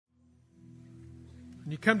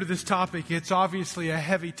When you come to this topic, it's obviously a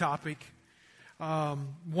heavy topic,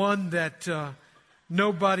 one that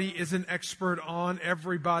nobody is an expert on,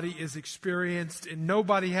 everybody is experienced, and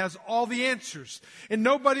nobody has all the answers. And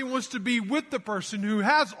nobody wants to be with the person who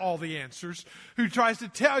has all the answers, who tries to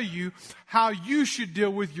tell you how you should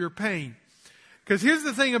deal with your pain. Because here's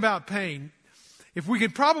the thing about pain. If we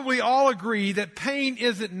could probably all agree that pain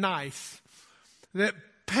isn't nice, that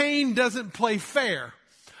pain doesn't play fair.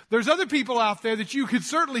 There's other people out there that you could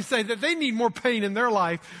certainly say that they need more pain in their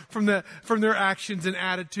life from their actions and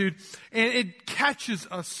attitude. And it catches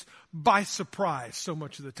us by surprise so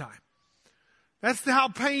much of the time. That's how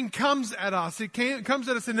pain comes at us. It comes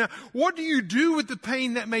at us. And now, what do you do with the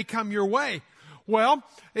pain that may come your way? Well,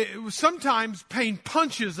 sometimes pain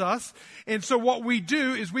punches us. And so what we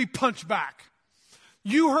do is we punch back.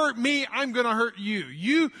 You hurt me, I'm going to hurt you.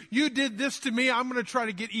 You did this to me, I'm going to try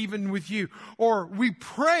to get even with you. Or we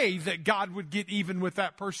pray that God would get even with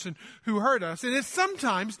that person who hurt us. And it's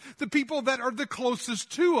sometimes the people that are the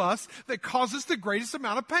closest to us that cause us the greatest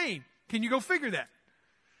amount of pain. Can you go figure that?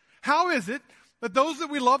 How is it that those that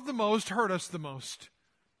we love the most hurt us the most?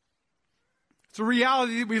 It's a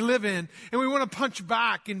reality that we live in, and we want to punch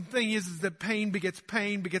back. And the thing is that pain begets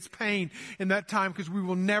pain in that time, because we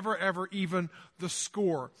will never, ever even the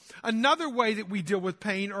score. Another way that we deal with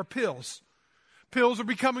pain are pills. Pills are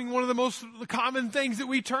becoming one of the most common things that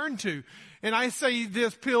we turn to. And I say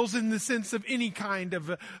this, pills in the sense of any kind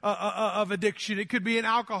of addiction. It could be an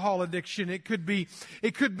alcohol addiction. It could be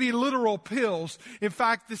literal pills. In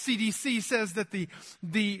fact, the CDC says that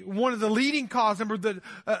the one of the leading cause,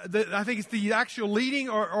 I think it's the actual leading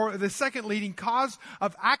or the second leading cause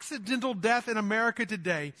of accidental death in America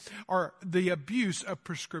today are the abuse of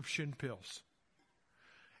prescription pills.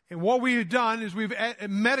 And what we've done is we've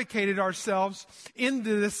medicated ourselves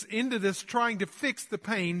into this trying to fix the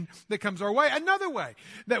pain that comes our way. Another way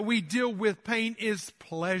that we deal with pain is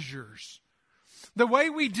pleasures. The way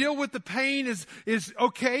we deal with the pain is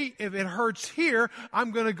okay, if it hurts here,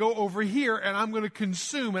 I'm going to go over here and I'm going to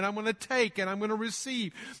consume and I'm going to take and I'm going to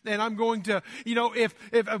receive. And I'm going to,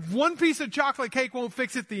 if one piece of chocolate cake won't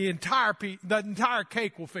fix it, the entire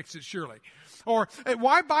cake will fix it surely. Or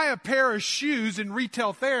why buy a pair of shoes in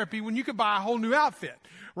retail therapy when you could buy a whole new outfit,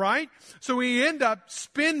 right? So we end up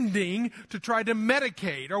spending to try to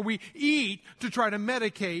medicate, or we eat to try to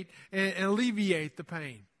medicate and alleviate the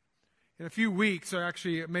pain. In a few weeks, or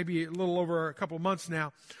actually maybe a little over a couple months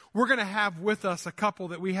now, we're going to have with us a couple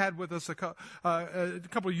that we had with us a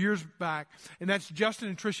couple of years back, and that's Justin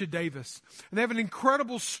and Tricia Davis. And they have an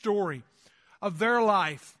incredible story of their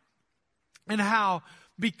life and how,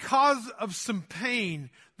 because of some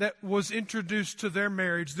pain that was introduced to their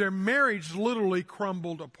marriage literally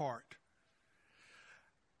crumbled apart.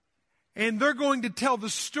 And they're going to tell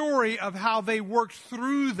the story of how they worked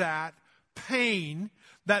through that pain,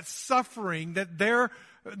 that suffering that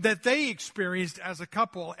they experienced as a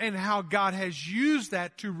couple, and how God has used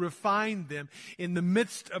that to refine them in the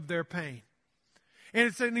midst of their pain. And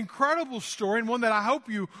it's an incredible story, and one that I hope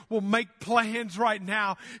you will make plans right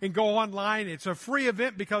now and go online. It's a free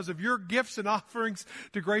event because of your gifts and offerings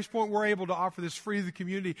to Grace Point. We're able to offer this free to the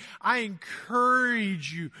community. I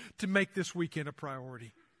encourage you to make this weekend a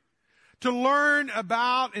priority. To learn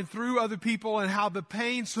about and through other people and how the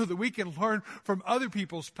pain, so that we can learn from other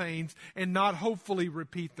people's pains and not hopefully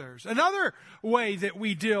repeat theirs. Another way that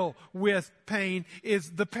we deal with pain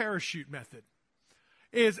is the parachute method.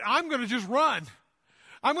 I'm going to just run.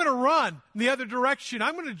 I'm going to run in the other direction.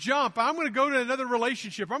 I'm going to jump. I'm going to go to another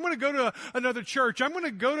relationship. I'm going to go to another church. I'm going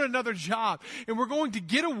to go to another job. And we're going to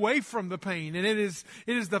get away from the pain. And it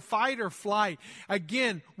is the fight or flight.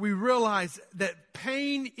 Again, we realize that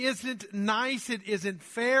pain isn't nice. It isn't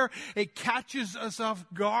fair. It catches us off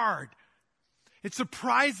guard. It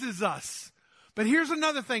surprises us. But here's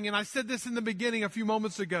another thing, and I said this in the beginning a few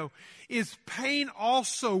moments ago, is pain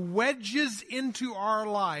also wedges into our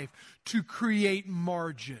life to create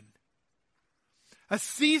margin. A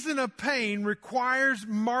season of pain requires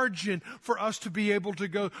margin for us to be able to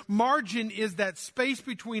go. Margin is that space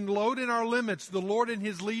between load and our limits, the Lord and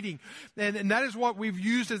His leading. And that is what we've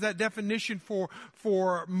used as that definition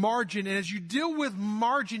for margin. And as you deal with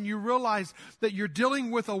margin, you realize that you're dealing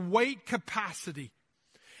with a weight capacity.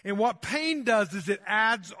 And what pain does is it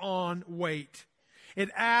adds on weight. It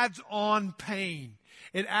adds on pain.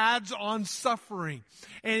 It adds on suffering.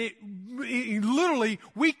 And it literally,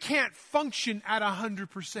 we can't function at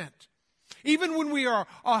 100%. Even when we are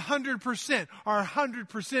 100%, our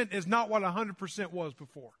 100% is not what 100% was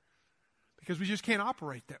before. Because we just can't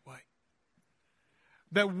operate that way.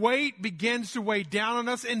 that weight begins to weigh down on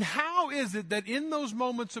us. And how is it that in those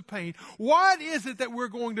moments of pain, what is it that we're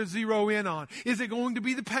going to zero in on? Is it going to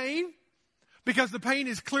be the pain? Because the pain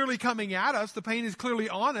is clearly coming at us. The pain is clearly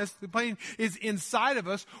on us. The pain is inside of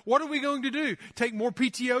us. What are we going to do? Take more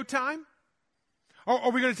PTO time? Or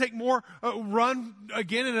are we going to take more run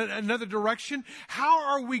again in another direction? How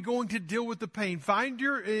are we going to deal with the pain? Find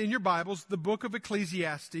in your Bibles the book of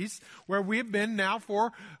Ecclesiastes, where we have been now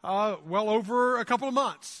for well over a couple of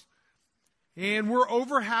months. And we're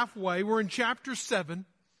over halfway. We're in chapter 7.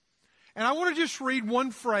 And I want to just read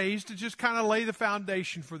one phrase to just kind of lay the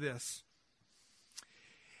foundation for this.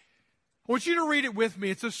 I want you to read it with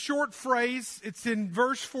me. It's a short phrase. It's in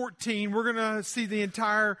verse 14. We're going to see the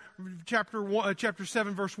entire chapter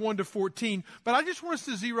 7, verse 1 to 14. But I just want us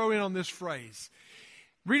to zero in on this phrase.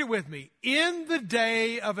 Read it with me. In the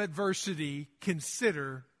day of adversity,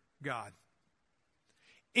 consider God.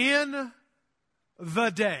 In the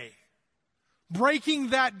day.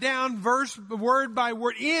 Breaking that down word by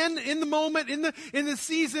word. In the moment, in the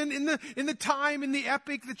season, in the time, in the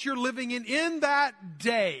epic that you're living in that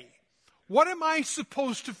day. What am I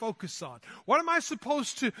supposed to focus on? What am I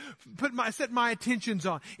supposed to set my attentions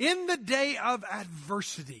on? In the day of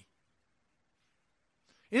adversity,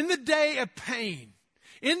 in the day of pain,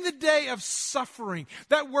 in the day of suffering,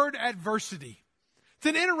 that word adversity, it's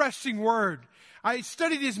an interesting word. I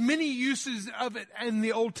studied as many uses of it in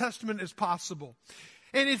the Old Testament as possible.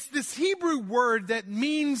 And it's this Hebrew word that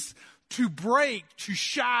means to break, to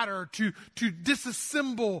shatter, to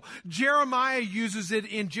disassemble. Jeremiah uses it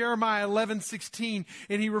in Jeremiah 11:16,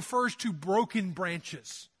 and he refers to broken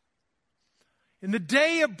branches. In the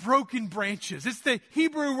day of broken branches. It's the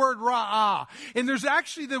Hebrew word ra'ah. And there's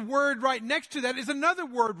actually the word right next to that is another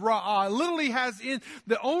word ra'ah. It literally has in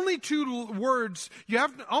the only two words, you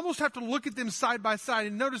almost have to look at them side by side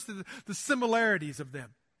and notice the similarities of them.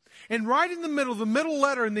 And right in the middle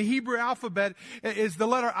letter in the Hebrew alphabet is the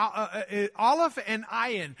letter Aleph and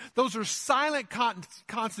Ayin. Those are silent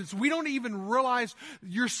consonants. We don't even realize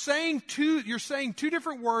you're saying two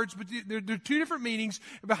different words, but there are two different meanings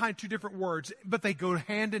behind two different words, but they go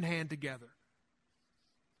hand in hand together.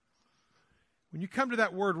 When you come to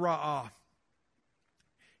that word ra'ah,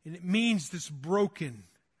 and it means this broken,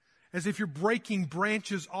 as if you're breaking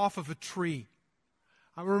branches off of a tree.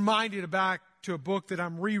 I'm reminded back to a book that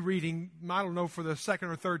I'm rereading, I don't know, for the second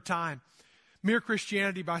or third time. Mere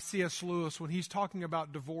Christianity by C.S. Lewis, when he's talking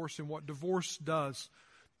about divorce and what divorce does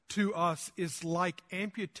to us is like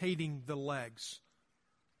amputating the legs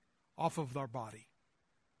off of our body.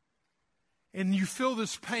 And you feel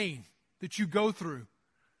this pain that you go through.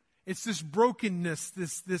 It's this brokenness,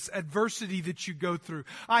 this adversity that you go through.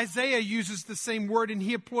 Isaiah uses the same word, and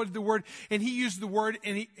he employed the word, and he used the word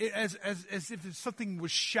as if something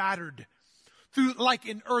was shattered. Through like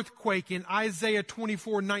an earthquake in Isaiah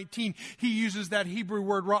 24:19, he uses that Hebrew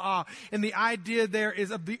word ra'ah. And the idea there is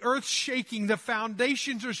of the earth shaking, the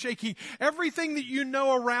foundations are shaking, everything that you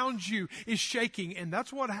know around you is shaking. And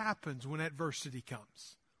that's what happens when adversity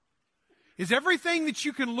comes. Is everything that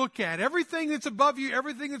you can look at, everything that's above you,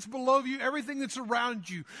 everything that's below you, everything that's around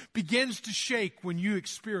you begins to shake when you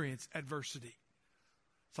experience adversity.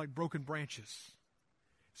 It's like broken branches.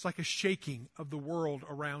 It's like a shaking of the world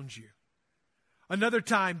around you. Another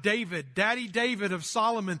time, Daddy David of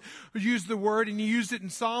Solomon used the word, and he used it in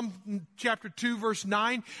Psalm chapter 2, verse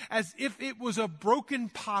 9, as if it was a broken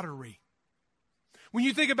pottery. When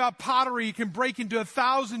you think about pottery, it can break into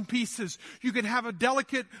 1,000 pieces. You can have a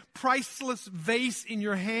delicate, priceless vase in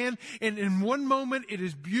your hand, and in one moment it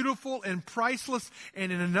is beautiful and priceless,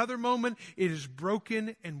 and in another moment it is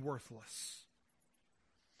broken and worthless.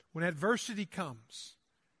 When adversity comes,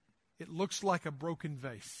 it looks like a broken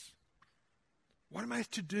vase. What am I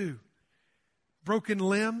to do? Broken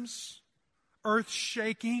limbs, earth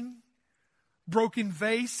shaking, broken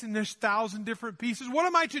vase, and there's 1,000 different pieces. What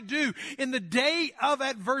am I to do in the day of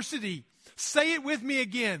adversity? Say it with me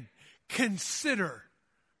again. Consider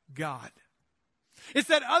God. It's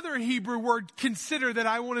that other Hebrew word, consider, that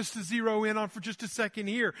I want us to zero in on for just a second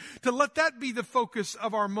here. To let that be the focus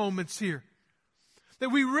of our moments here. That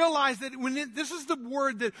we realize that this is the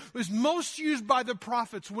word that was most used by the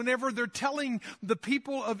prophets whenever they're telling the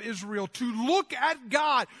people of Israel to look at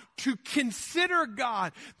God, to consider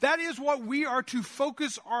God. That is what we are to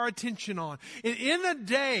focus our attention on. And in a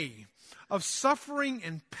day of suffering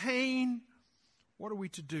and pain, what are we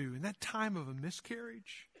to do? In that time of a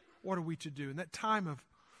miscarriage, what are we to do? In that time of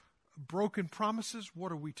broken promises,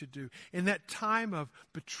 what are we to do? In that time of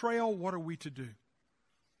betrayal, what are we to do?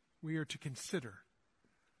 We are to consider.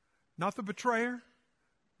 Not the betrayer,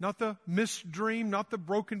 not the missed dream, not the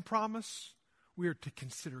broken promise. We are to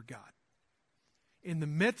consider God. In the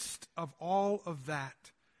midst of all of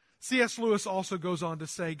that, C.S. Lewis also goes on to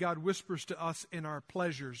say, God whispers to us in our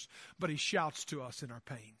pleasures, but he shouts to us in our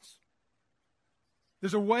pains.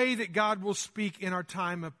 There's a way that God will speak in our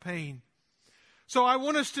time of pain. So I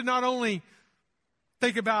want us to not only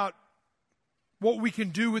think about what we can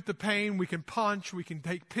do with the pain. We can punch, we can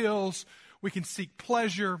take pills, we can seek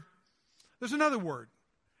pleasure. There's another word.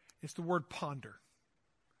 It's the word ponder.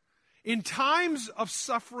 In times of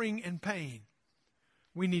suffering and pain,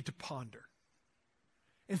 we need to ponder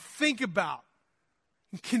and think about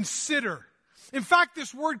and consider. In fact,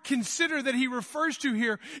 this word consider that he refers to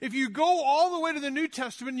here, if you go all the way to the New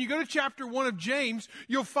Testament and you go to chapter 1 of James,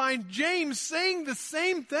 you'll find James saying the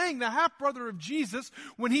same thing, the half-brother of Jesus,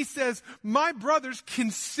 when he says, my brothers,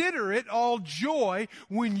 consider it all joy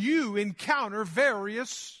when you encounter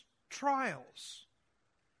various trials.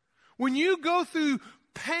 When you go through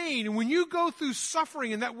pain, and when you go through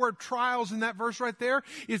suffering, and that word trials in that verse right there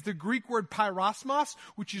is the Greek word pyrosmos,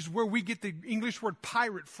 which is where we get the English word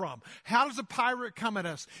pirate from. How does a pirate come at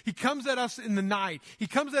us? He comes at us in the night. He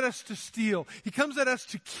comes at us to steal. He comes at us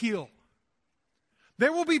to kill.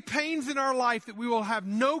 There will be pains in our life that we will have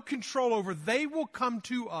no control over. They will come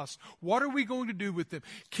to us. What are we going to do with them?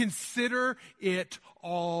 Consider it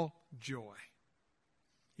all joy.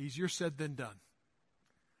 Easier said than done.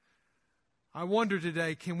 I wonder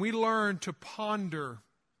today, can we learn to ponder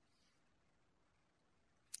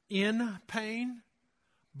in pain,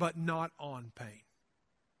 but not on pain?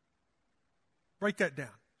 Break that down.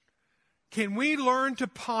 Can we learn to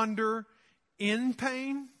ponder in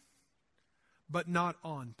pain, but not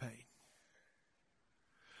on pain?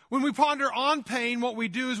 When we ponder on pain, what we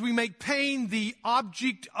do is we make pain the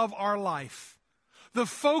object of our life, the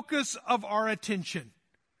focus of our attention.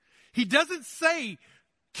 He doesn't say,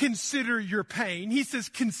 consider your pain. He says,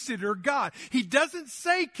 consider God. He doesn't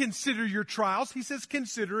say, consider your trials. He says,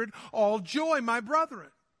 consider it all joy, my brethren.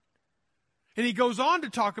 And he goes on to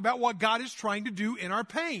talk about what God is trying to do in our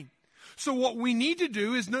pain. So what we need to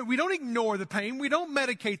do is we don't ignore the pain. We don't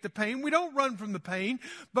medicate the pain. We don't run from the pain.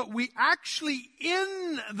 But we actually,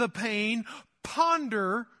 in the pain,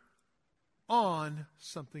 ponder on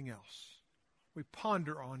something else. We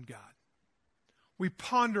ponder on God. We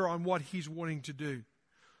ponder on what he's wanting to do.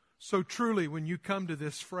 So truly, when you come to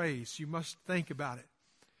this phrase, you must think about it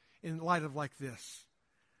in light of like this.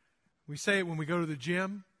 We say it when we go to the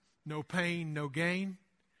gym, no pain, no gain.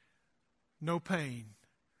 No pain,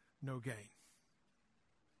 no gain.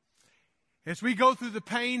 As we go through the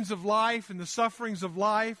pains of life and the sufferings of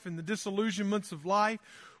life and the disillusionments of life,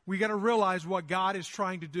 we got to realize what God is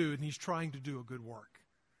trying to do, and he's trying to do a good work.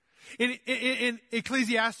 In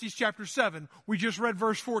Ecclesiastes chapter 7, we just read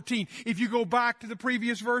verse 14. If you go back to the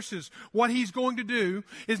previous verses, what he's going to do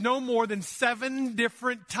is no more than 7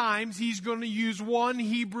 different times he's going to use one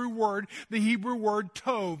Hebrew word, the Hebrew word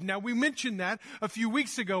tov. Now, we mentioned that a few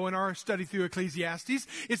weeks ago in our study through Ecclesiastes.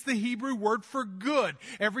 It's the Hebrew word for good.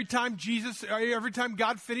 Every time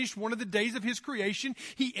God finished one of the days of his creation,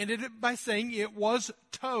 he ended it by saying it was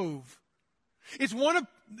tov. It's one of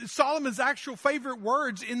Solomon's actual favorite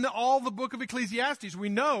words in all the book of Ecclesiastes. We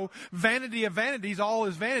know vanity of vanities, all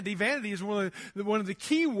is vanity. Vanity is one of the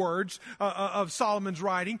key words of Solomon's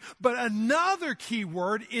writing. But another key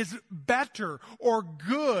word is better or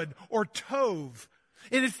good or tov.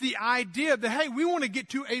 And it's the idea that, hey, we want to get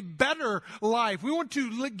to a better life. We want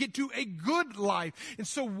to get to a good life. And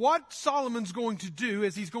so what Solomon's going to do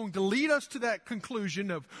is he's going to lead us to that conclusion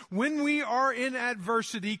of when we are in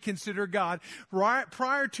adversity, consider God. Right,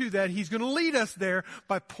 prior to that, he's going to lead us there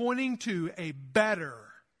by pointing to a better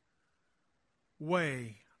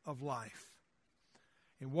way of life.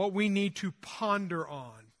 And what we need to ponder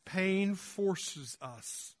on, pain forces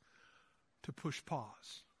us to push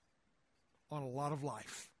pause on a lot of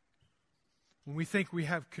life when we think we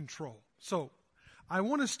have control. So I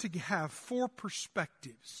want us to have 4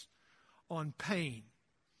 perspectives on pain,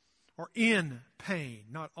 or in pain,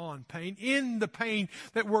 not on pain, in the pain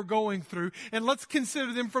that we're going through. And let's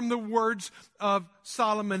consider them from the words of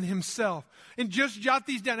Solomon himself. And just jot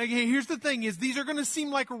these down. Again, here's the thing is these are going to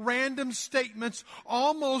seem like random statements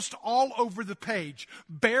almost all over the page.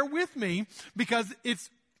 Bear with me because it's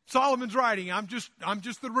Solomon's writing. I'm just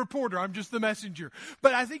the reporter. I'm just the messenger.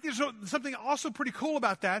 But I think there's something also pretty cool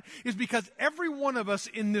about that is because every one of us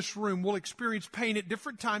in this room will experience pain at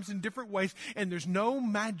different times in different ways, and there's no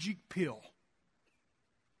magic pill.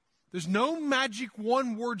 There's no magic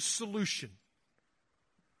one-word solution.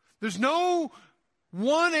 There's no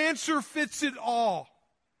one answer fits it all.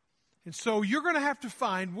 And so you're going to have to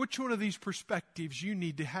find which one of these perspectives you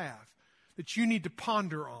need to have, that you need to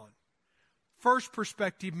ponder on. First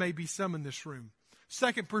perspective may be some in this room.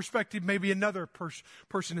 Second perspective may be another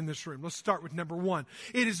person in this room. Let's start with number one.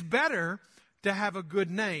 It is better to have a good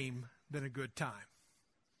name than a good time.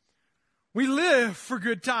 We live for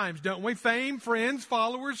good times, don't we? Fame, friends,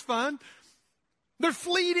 followers, fun. They're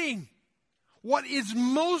fleeting. What is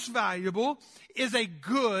most valuable is a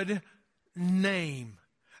good name.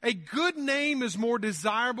 A good name is more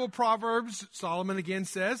desirable, Proverbs, Solomon again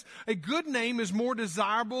says. A good name is more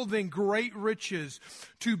desirable than great riches.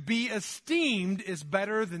 To be esteemed is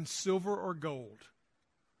better than silver or gold.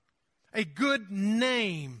 A good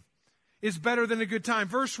name is better than a good time.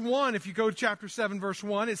 Verse 1, if you go to chapter 7, verse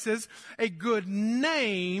 1, it says, a good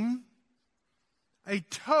name, a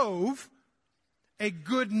tov, a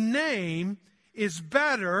good name is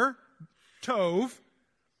better, tov,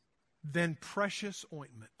 than precious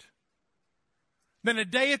ointment. Than a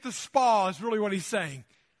day at the spa is really what he's saying.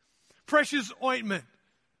 Precious ointment.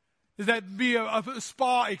 Does that be a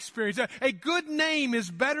spa experience? A good name is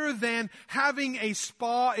better than having a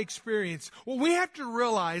spa experience. Well, we have to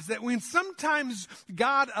realize that when sometimes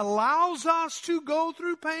God allows us to go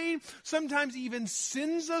through pain, sometimes even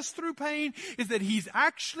sends us through pain, is that He's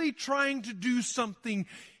actually trying to do something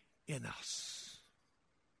in us.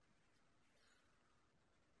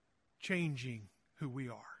 Changing who we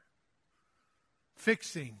are.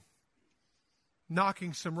 Fixing,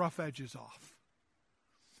 knocking some rough edges off.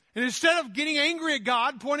 And instead of getting angry at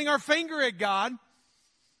God, pointing our finger at God,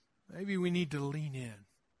 maybe we need to lean in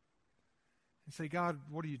and say, God,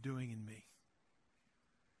 what are you doing in me?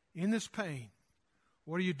 In this pain,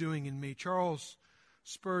 what are you doing in me? Charles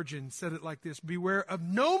Spurgeon said it like this: beware of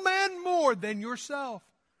no man more than yourself.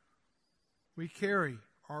 We carry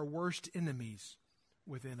our worst enemies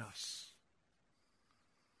within us.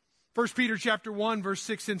 1 Peter chapter 1, verse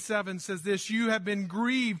 6 and 7 says this: you have been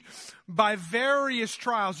grieved by various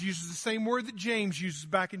trials. Uses the same word that James uses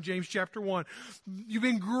back in James chapter 1. You've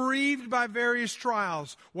been grieved by various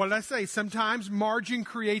trials. What did I say? Sometimes margin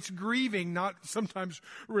creates grieving, not sometimes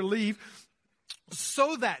relief.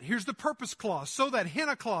 So that, here's the purpose clause, so that,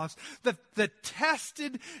 henna clause, that the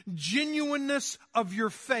tested genuineness of your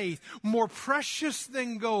faith, more precious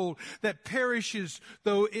than gold, that perishes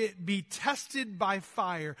though it be tested by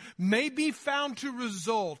fire, may be found to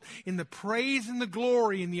result in the praise and the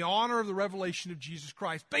glory and the honor of the revelation of Jesus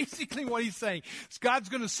Christ. Basically what he's saying is God's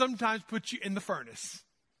going to sometimes put you in the furnace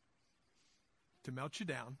to melt you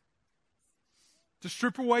down, to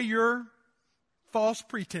strip away your false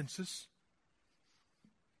pretenses,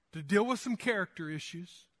 to deal with some character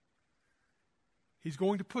issues. He's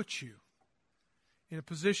going to put you in a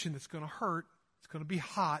position that's going to hurt. It's going to be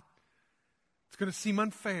hot. It's going to seem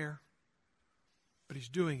unfair. But He's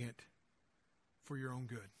doing it for your own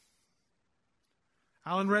good.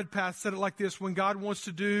 Alan Redpath said it like this: when God wants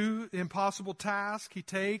to do the impossible task, He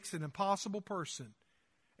takes an impossible person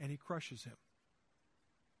and He crushes him.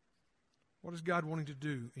 What is God wanting to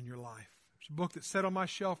do in your life? There's a book that sat on my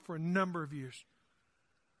shelf for a number of years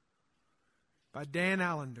by Dan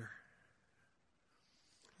Allender,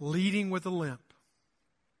 Leading with a Limp.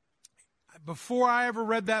 Before I ever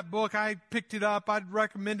read that book, I picked it up. I'd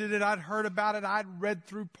recommended it. I'd heard about it. I'd read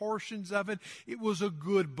through portions of it. It was a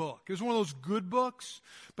good book. It was one of those good books,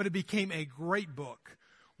 but it became a great book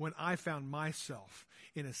when I found myself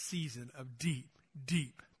in a season of deep,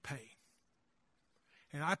 deep pain.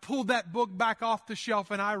 And I pulled that book back off the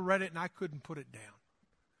shelf and I read it and I couldn't put it down.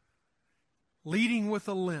 Leading with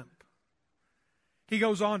a Limp. He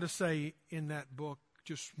goes on to say in that book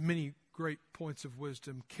just many great points of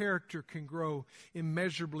wisdom. Character can grow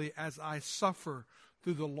immeasurably as I suffer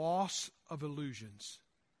through the loss of illusions,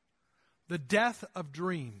 the death of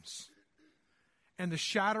dreams, and the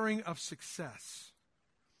shattering of success.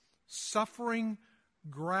 Suffering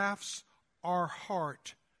grafts our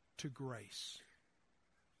heart to grace.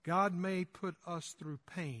 God may put us through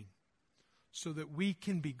pain so that we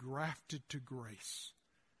can be grafted to grace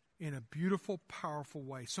in a beautiful, powerful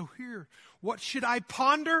way. So here, what should I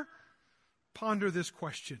ponder? Ponder this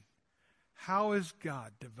question: how is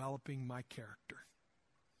God developing my character?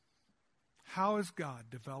 How is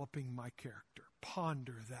God developing my character?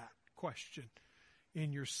 Ponder that question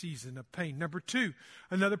in your season of pain. Number two,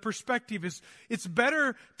 another perspective is it's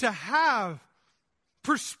better to have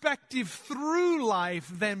perspective through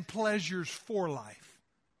life than pleasures for life.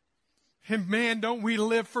 And man, don't we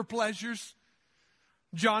live for pleasures?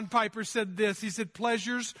 John Piper said this. He said,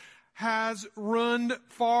 pleasures has ruined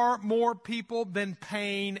far more people than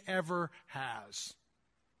pain ever has.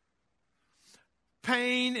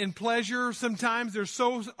 Pain and pleasure, sometimes they're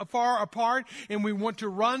so far apart, and we want to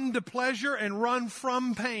run to pleasure and run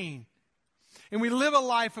from pain. And we live a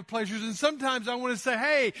life of pleasures. And sometimes I want to say,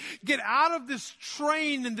 hey, get out of this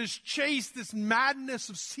train and this chase, this madness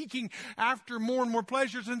of seeking after more and more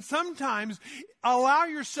pleasures. And sometimes allow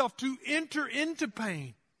yourself to enter into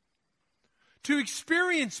pain, to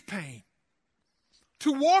experience pain,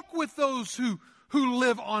 to walk with those who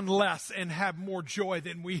live on less and have more joy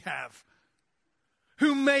than we have,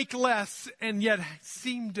 who make less and yet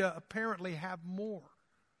seem to apparently have more.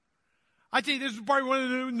 I tell you, this is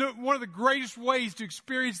probably one of the greatest ways to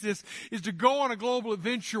experience this is to go on a global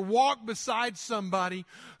adventure, walk beside somebody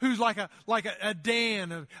who's like a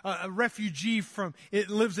Dan, a refugee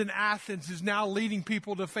lives in Athens, is now leading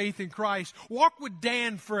people to faith in Christ. Walk with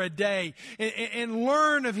Dan for a day and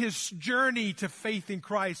learn of his journey to faith in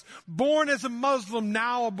Christ. Born as a Muslim,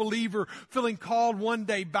 now a believer, feeling called one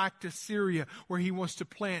day back to Syria where he wants to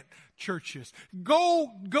plant churches. Go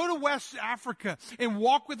to West Africa and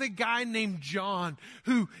walk with a guy named John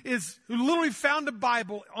who literally found a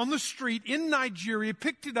Bible on the street in Nigeria,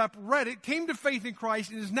 picked it up, read it, came to faith in Christ,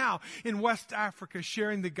 and is now in West Africa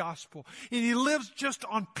sharing the gospel. And he lives just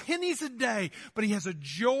on pennies a day, but he has a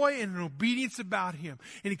joy and an obedience about him,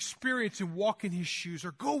 an experience in walking his shoes.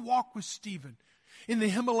 Or go walk with Stephen in the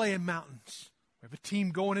Himalayan mountains. We have a team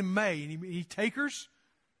going in May. Any takers?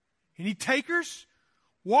 Any takers?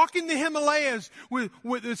 Walk in the Himalayas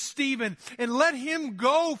with Stephen and let him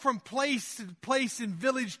go from place to place and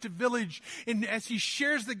village to village. And as he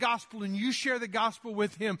shares the gospel and you share the gospel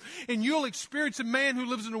with him, and you'll experience a man who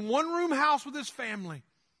lives in a one-room house with his family.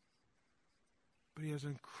 But he has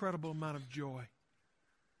an incredible amount of joy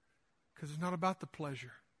because it's not about the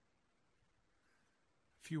pleasure.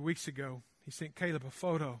 A few weeks ago, he sent Caleb a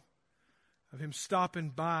photo of him stopping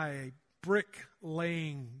by a brick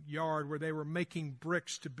laying yard where they were making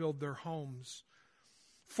bricks to build their homes.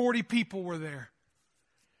 40 people were there.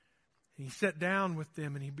 And he sat down with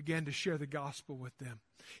them and he began to share the gospel with them.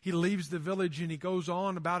 He leaves the village and he goes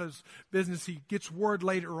on about his business. He gets word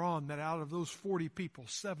later on that out of those 40 people,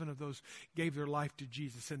 7 of those gave their life to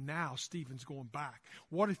Jesus. And now Stephen's going back.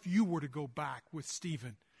 What if you were to go back with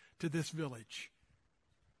Stephen to this village?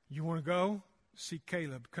 You want to go? See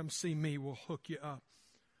Caleb. Come see me. We'll hook you up.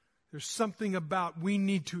 There's something about we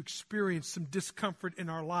need to experience some discomfort in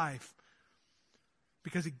our life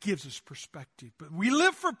because it gives us perspective. But we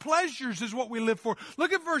live for pleasures is what we live for.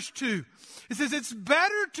 Look at verse 2. It says, it's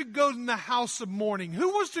better to go in the house of mourning.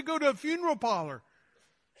 Who wants to go to a funeral parlor?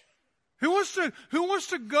 Who wants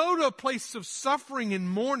to go to a place of suffering and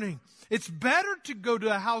mourning? It's better to go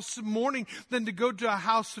to a house of mourning than to go to a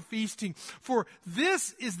house of feasting. For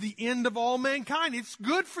this is the end of all mankind. It's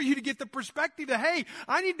good for you to get the perspective that, hey,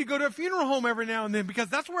 I need to go to a funeral home every now and then because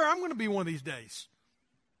that's where I'm going to be one of these days.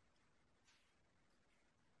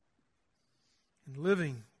 And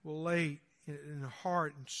living will lay in the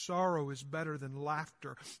heart, and sorrow is better than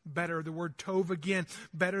laughter. Better, the word tov again,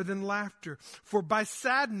 better than laughter. For by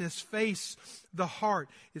sadness face the heart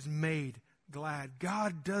is made glad.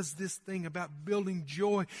 God does this thing about building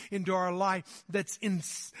joy into our life that's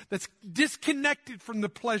disconnected from the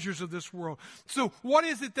pleasures of this world. So what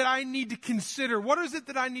is it that I need to consider? What is it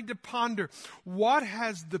that I need to ponder? What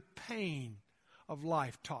has the pain of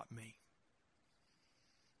life taught me?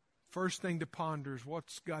 First thing to ponder is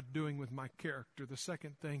what's God doing with my character. The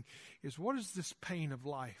second thing is what is this pain of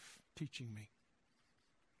life teaching me?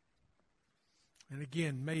 And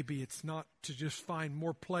again, maybe it's not to just find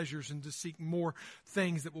more pleasures and to seek more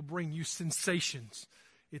things that will bring you sensations.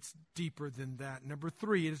 It's deeper than that. Number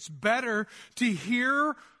 3, it's better to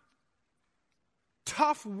hear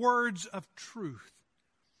tough words of truth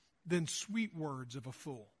than sweet words of a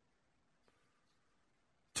fool.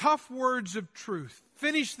 Tough words of truth.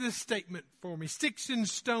 Finish this statement for me. Sticks and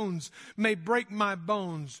stones may break my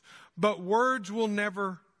bones, but words will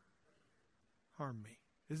never harm me.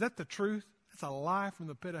 Is that the truth? That's a lie from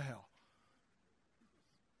the pit of hell.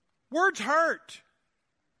 Words hurt.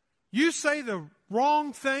 You say the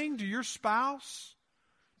wrong thing to your spouse,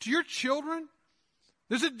 to your children.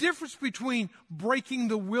 There's a difference between breaking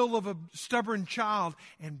the will of a stubborn child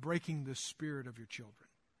and breaking the spirit of your children.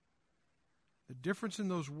 The difference in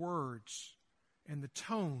those words and the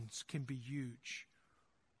tones can be huge.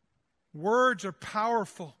 Words are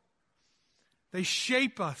powerful. They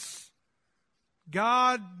shape us.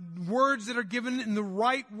 Words that are given in the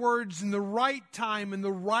right words, in the right time, in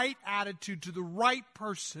the right attitude, to the right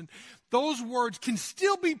person, those words can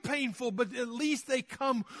still be painful, but at least they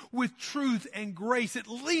come with truth and grace. At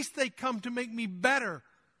least they come to make me better.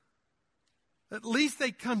 At least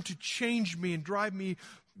they come to change me and drive me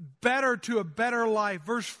better to a better life.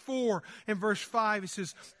 Verse 4 and verse 5, it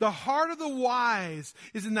says, the heart of the wise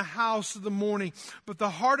is in the house of the morning, but the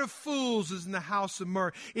heart of fools is in the house of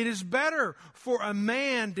mirth. It is better for a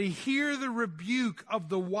man to hear the rebuke of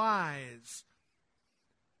the wise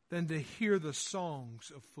than to hear the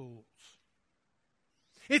songs of fools.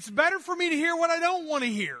 It's better for me to hear what I don't want to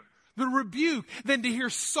hear, the rebuke, than to hear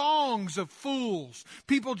songs of fools.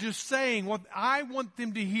 People just saying what I want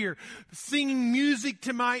them to hear, singing music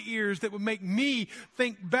to my ears that would make me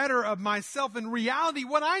think better of myself. In reality,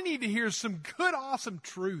 what I need to hear is some good, awesome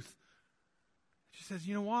truth. She says,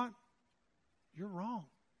 you know what? You're wrong.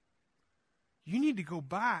 You need to go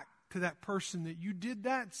back to that person that you did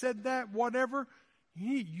that, said that, whatever.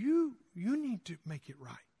 You need to make it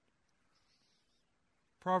right.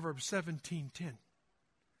 Proverbs 17:10.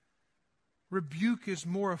 Rebuke is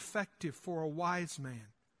more effective for a wise man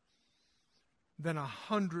than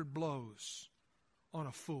 100 blows on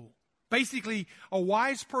a fool. Basically, a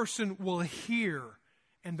wise person will hear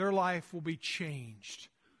and their life will be changed.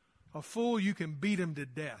 A fool, you can beat them to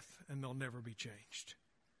death and they'll never be changed.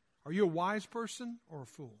 Are you a wise person or a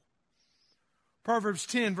fool? Proverbs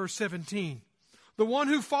 10 verse 17. The one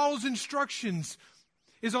who follows instructions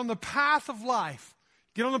is on the path of life.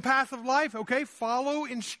 Get on the path of life, okay? Follow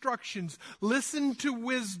instructions. Listen to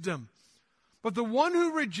wisdom. But the one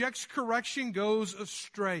who rejects correction goes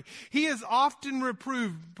astray. He is often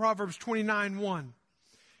reproved, Proverbs 29:1.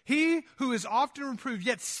 He who is often reproved,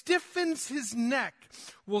 yet stiffens his neck,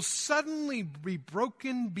 will suddenly be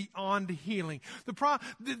broken beyond healing.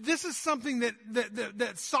 This is something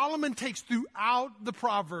that Solomon takes throughout the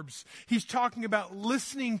Proverbs. He's talking about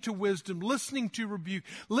listening to wisdom, listening to rebuke,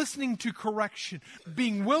 listening to correction,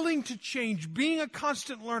 being willing to change, being a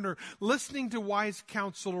constant learner, listening to wise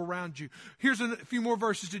counsel around you. Here's a few more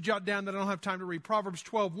verses to jot down that I don't have time to read. Proverbs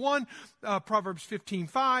 12:1, Proverbs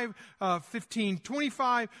 15:5,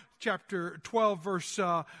 15:25, chapter 12 verse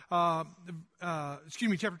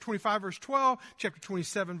chapter 25 verse 12, chapter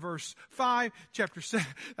 27 verse 5, chapter 7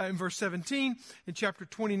 in verse 17, and chapter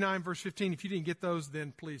 29 verse 15. If you didn't get those,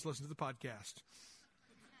 then please listen to the podcast.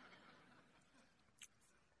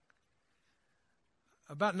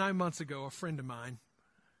 About 9 months ago, a friend of mine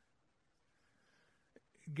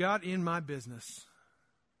got in my business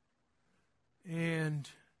and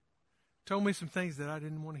told me some things that I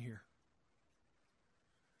didn't want to hear.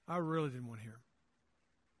 I really didn't want to hear.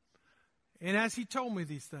 And as he told me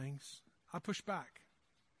these things, I pushed back.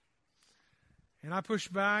 And I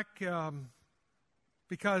pushed back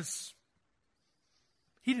because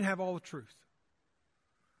he didn't have all the truth.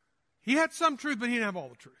 He had some truth, but he didn't have all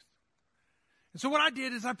the truth. And so what I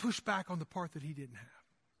did is I pushed back on the part that he didn't have.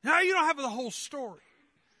 Now, you don't have the whole story.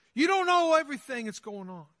 You don't know everything that's going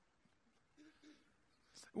on.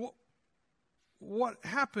 What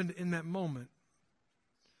happened in that moment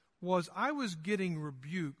was I was getting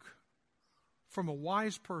rebuke from a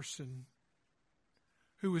wise person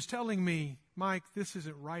who was telling me, Mike, this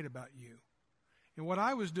isn't right about you. And what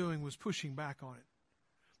I was doing was pushing back on it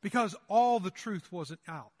because all the truth wasn't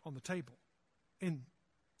out on the table. And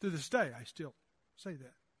to this day, I still say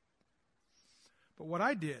that. But what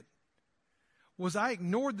I did was I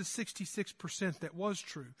ignored the 66% that was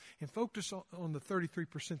true and focused on the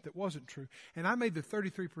 33% that wasn't true. And I made the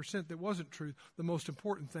 33% that wasn't true the most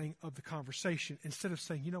important thing of the conversation instead of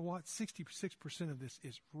saying, you know what, 66% of this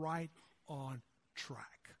is right on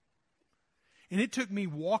track. And it took me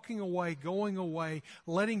walking away, going away,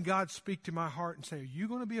 letting God speak to my heart and say, are you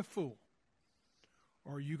going to be a fool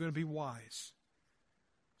or are you going to be wise?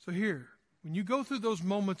 So here, when you go through those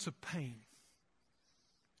moments of pain,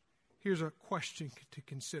 here's a question to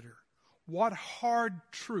consider. What hard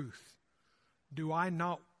truth do I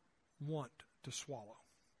not want to swallow?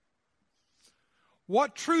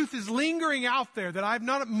 What truth is lingering out there that I've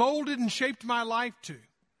not molded and shaped my life to?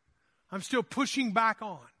 I'm still pushing back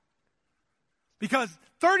on. Because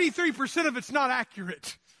 33% of it's not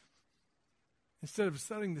accurate. Instead of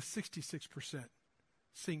letting the 66%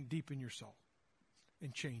 sink deep in your soul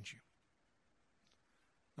and change you.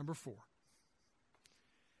 Number 4.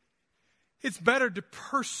 It's better to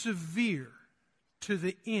persevere to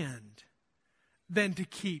the end than to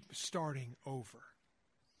keep starting over.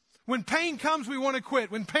 When pain comes, we want to quit.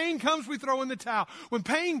 When pain comes, we throw in the towel. When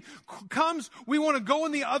pain comes, we want to go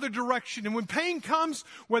in the other direction. And when pain comes,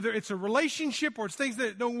 whether it's a relationship or it's things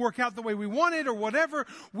that don't work out the way we wanted or whatever,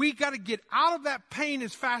 we got to get out of that pain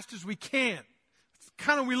as fast as we can. It's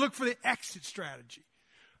kind of, we look for the exit strategy,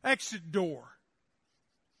 exit door.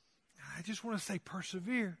 I just want to say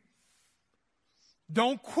persevere.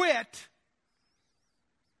 Don't quit.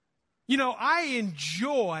 You know, I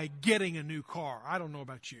enjoy getting a new car. I don't know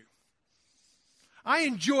about you. I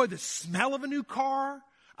enjoy the smell of a new car.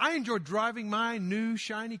 I enjoy driving my new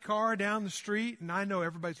shiny car down the street, and I know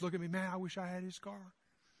everybody's looking at me, man, I wish I had his car.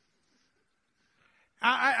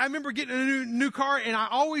 I remember getting a new car, and I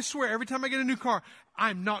always swear every time I get a new car,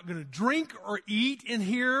 I'm not going to drink or eat in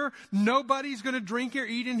here. Nobody's going to drink or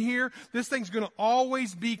eat in here. This thing's going to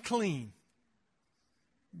always be clean.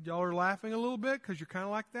 Y'all are laughing a little bit because you're kind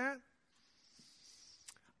of like that.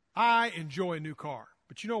 I enjoy a new car.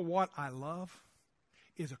 But you know what I love?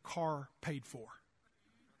 Is a car paid for.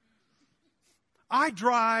 I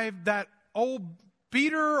drive that old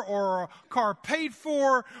beater or a car paid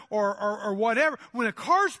for or whatever. When a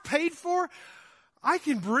car's paid for, I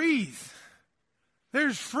can breathe.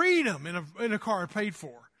 There's freedom in a car paid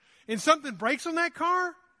for. And something breaks on that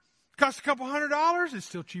car, costs a couple $100, it's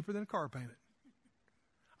still cheaper than a car payment.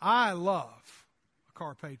 I love a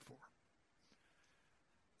car paid for.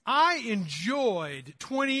 I enjoyed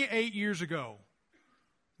 28 years ago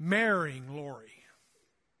marrying Lori.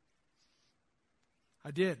 I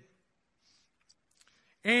did.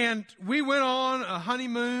 And we went on a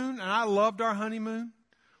honeymoon, and I loved our honeymoon.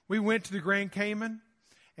 We went to the Grand Cayman,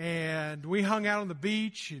 and we hung out on the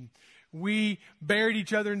beach, and we buried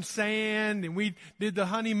each other in sand, and we did the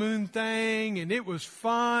honeymoon thing, and it was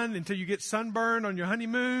fun until you get sunburned on your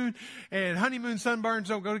honeymoon, and honeymoon sunburns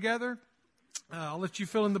don't go together. I'll let you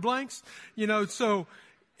fill in the blanks. You know, so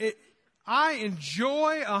I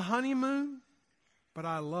enjoy a honeymoon, but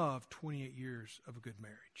I love 28 years of a good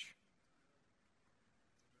marriage.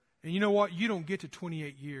 And you know what? You don't get to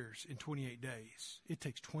 28 years in 28 days. It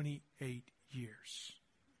takes 28 years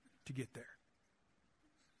to get there.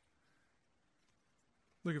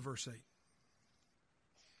 Look at verse 8.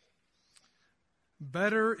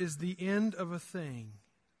 Better is the end of a thing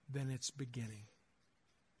than its beginning.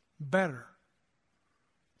 Better,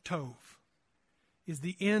 tov, is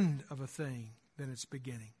the end of a thing than its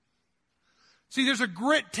beginning. See, there's a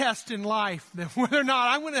grit test in life that whether or not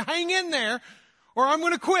I'm going to hang in there or I'm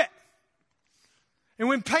going to quit. And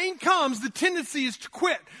when pain comes, the tendency is to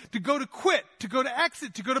quit, to go to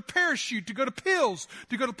exit, to go to parachute, to go to pills,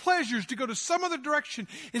 to go to pleasures, to go to some other direction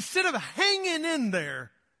instead of hanging in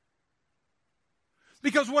there.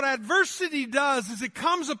 Because what adversity does is it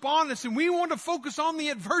comes upon us and we want to focus on the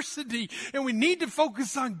adversity and we need to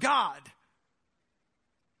focus on God.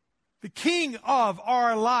 The King of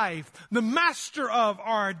our life, the Master of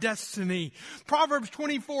our destiny. Proverbs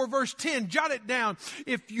 24 verse 10, jot it down.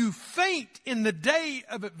 If you faint in the day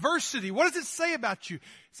of adversity, what does it say about you? It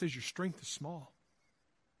says your strength is small.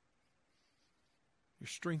 Your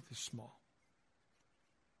strength is small.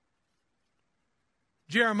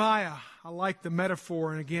 Jeremiah, I like the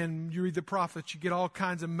metaphor. And again, you read the prophets, you get all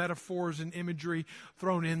kinds of metaphors and imagery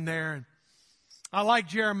thrown in there. And I like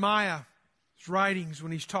Jeremiah's writings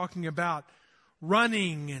when he's talking about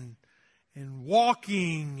running and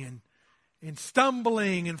walking and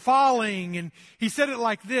stumbling and falling. And he said it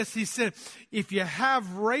like this. He said, if you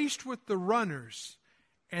have raced with the runners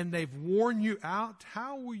and they've worn you out,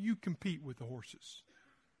 how will you compete with the horses?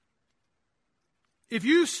 If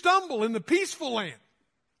you stumble in the peaceful land,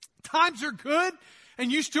 times are good,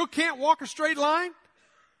 and you still can't walk a straight line,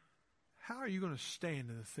 how are you going to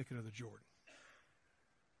stand in the thicket of the Jordan?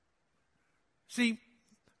 See,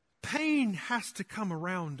 pain has to come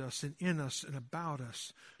around us and in us and about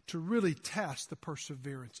us to really test the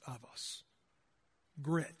perseverance of us.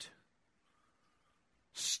 Grit.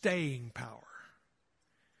 Staying power.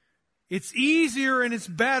 It's easier and it's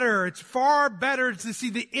better. It's far better to see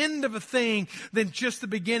the end of a thing than just the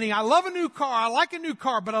beginning. I love a new car. I like a new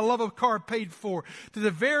car, but I love a car paid for to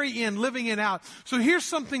the very end, living it out. So here's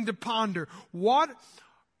something to ponder. What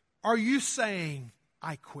are you saying,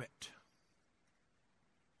 I quit?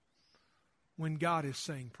 When God is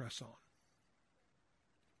saying, press on.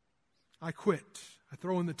 I quit. I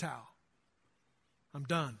throw in the towel. I'm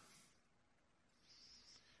done.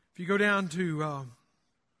 If you go down to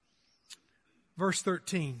verse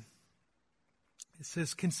 13, it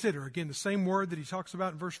says consider. Again, the same word that he talks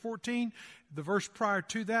about in verse 14. The verse prior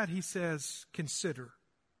to that, he says consider.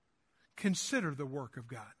 Consider the work of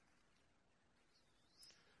God.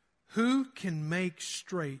 Who can make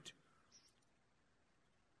straight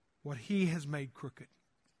what he has made crooked?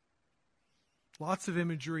 Lots of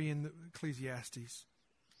imagery in the Ecclesiastes.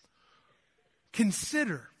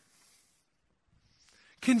 Consider.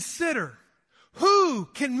 Consider. Who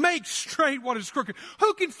can make straight what is crooked?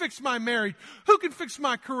 Who can fix my marriage? Who can fix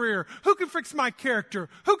my career? Who can fix my character?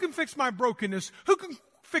 Who can fix my brokenness? Who can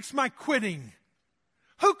fix my quitting?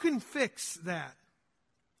 Who can fix that?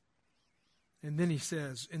 And then he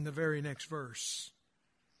says in the very next verse,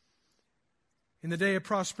 in the day of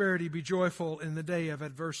prosperity, be joyful. In the day of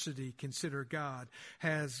adversity, consider God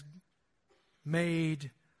has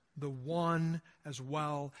made the one as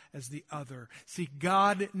well as the other. See,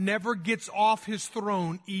 God never gets off his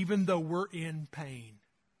throne even though we're in pain.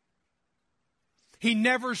 He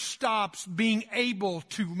never stops being able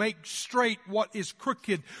to make straight what is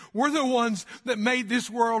crooked. We're the ones that made this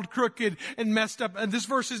world crooked and messed up. And this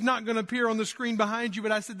verse is not going to appear on the screen behind you,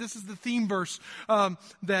 but I said this is the theme verse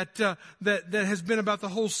that has been about the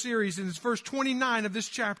whole series. And it's verse 29 of this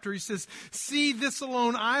chapter. He says, see this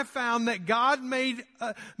alone, I have found that God made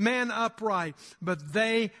man upright, but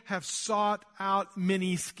they have sought out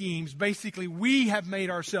many schemes. Basically, we have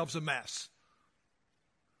made ourselves a mess.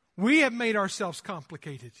 We have made ourselves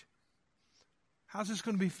complicated. How's this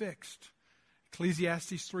going to be fixed?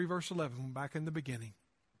 Ecclesiastes 3 verse 11, back in the beginning.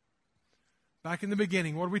 Back in the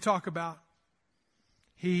beginning, what do we talk about?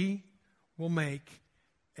 He will make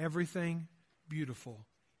everything beautiful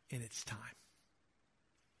in its time.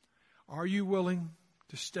 Are you willing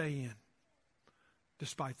to stay in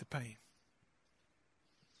despite the pain?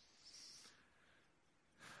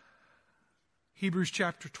 Hebrews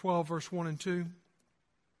chapter 12 verse 1 and 2.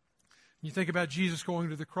 You think about Jesus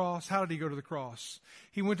going to the cross. How did he go to the cross?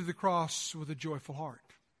 He went to the cross with a joyful heart.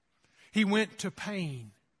 He went to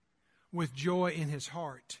pain with joy in his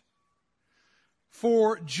heart.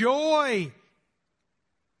 For joy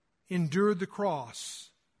endured the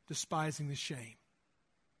cross, despising the shame.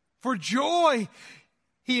 For joy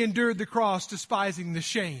he endured the cross, despising the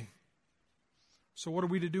shame. So what are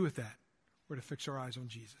we to do with that? We're to fix our eyes on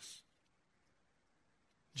Jesus.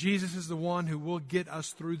 Jesus is the one who will get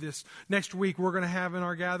us through this. Next week, we're going to have in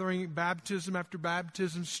our gathering baptism after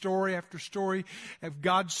baptism, story after story, of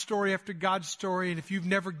God's story after God's story. And if you've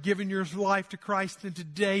never given your life to Christ, then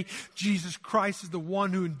today, Jesus Christ is the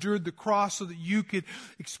one who endured the cross so that you could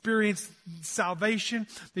experience salvation.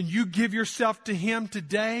 Then you give yourself to him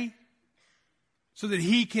today so that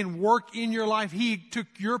he can work in your life. He took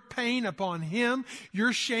your pain upon him,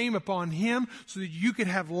 your shame upon him, so that you could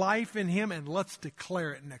have life in him. And let's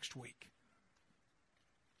declare it next week.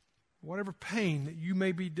 Whatever pain that you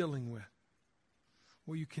may be dealing with,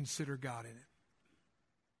 will you consider God in it?